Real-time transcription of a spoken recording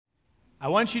I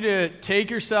want you to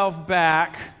take yourself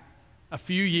back a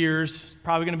few years. It's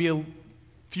probably going to be a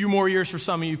few more years for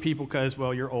some of you people because,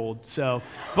 well, you're old.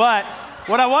 But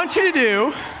what I want you to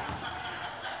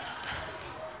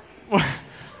do,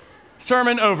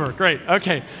 sermon over, great,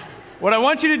 okay. What I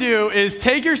want you to do is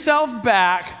take yourself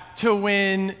back to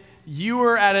when you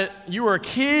were a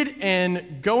kid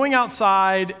and going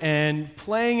outside and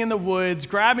playing in the woods,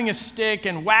 grabbing a stick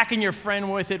and whacking your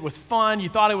friend with it was fun. You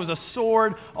thought it was a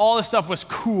sword. All this stuff was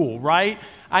cool, right?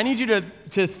 I need you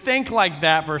to think like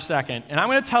that for a second. And I'm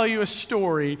going to tell you a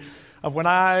story of when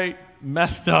I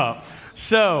messed up.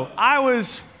 So I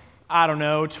was,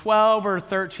 12 or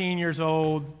 13 years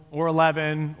old or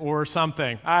 11 or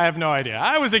something. I have no idea.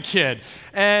 I was a kid.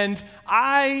 And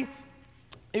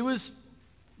it was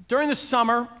during the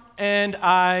summer, and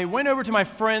I went over to my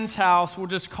friend's house. We'll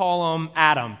just call him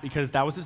Adam because that was his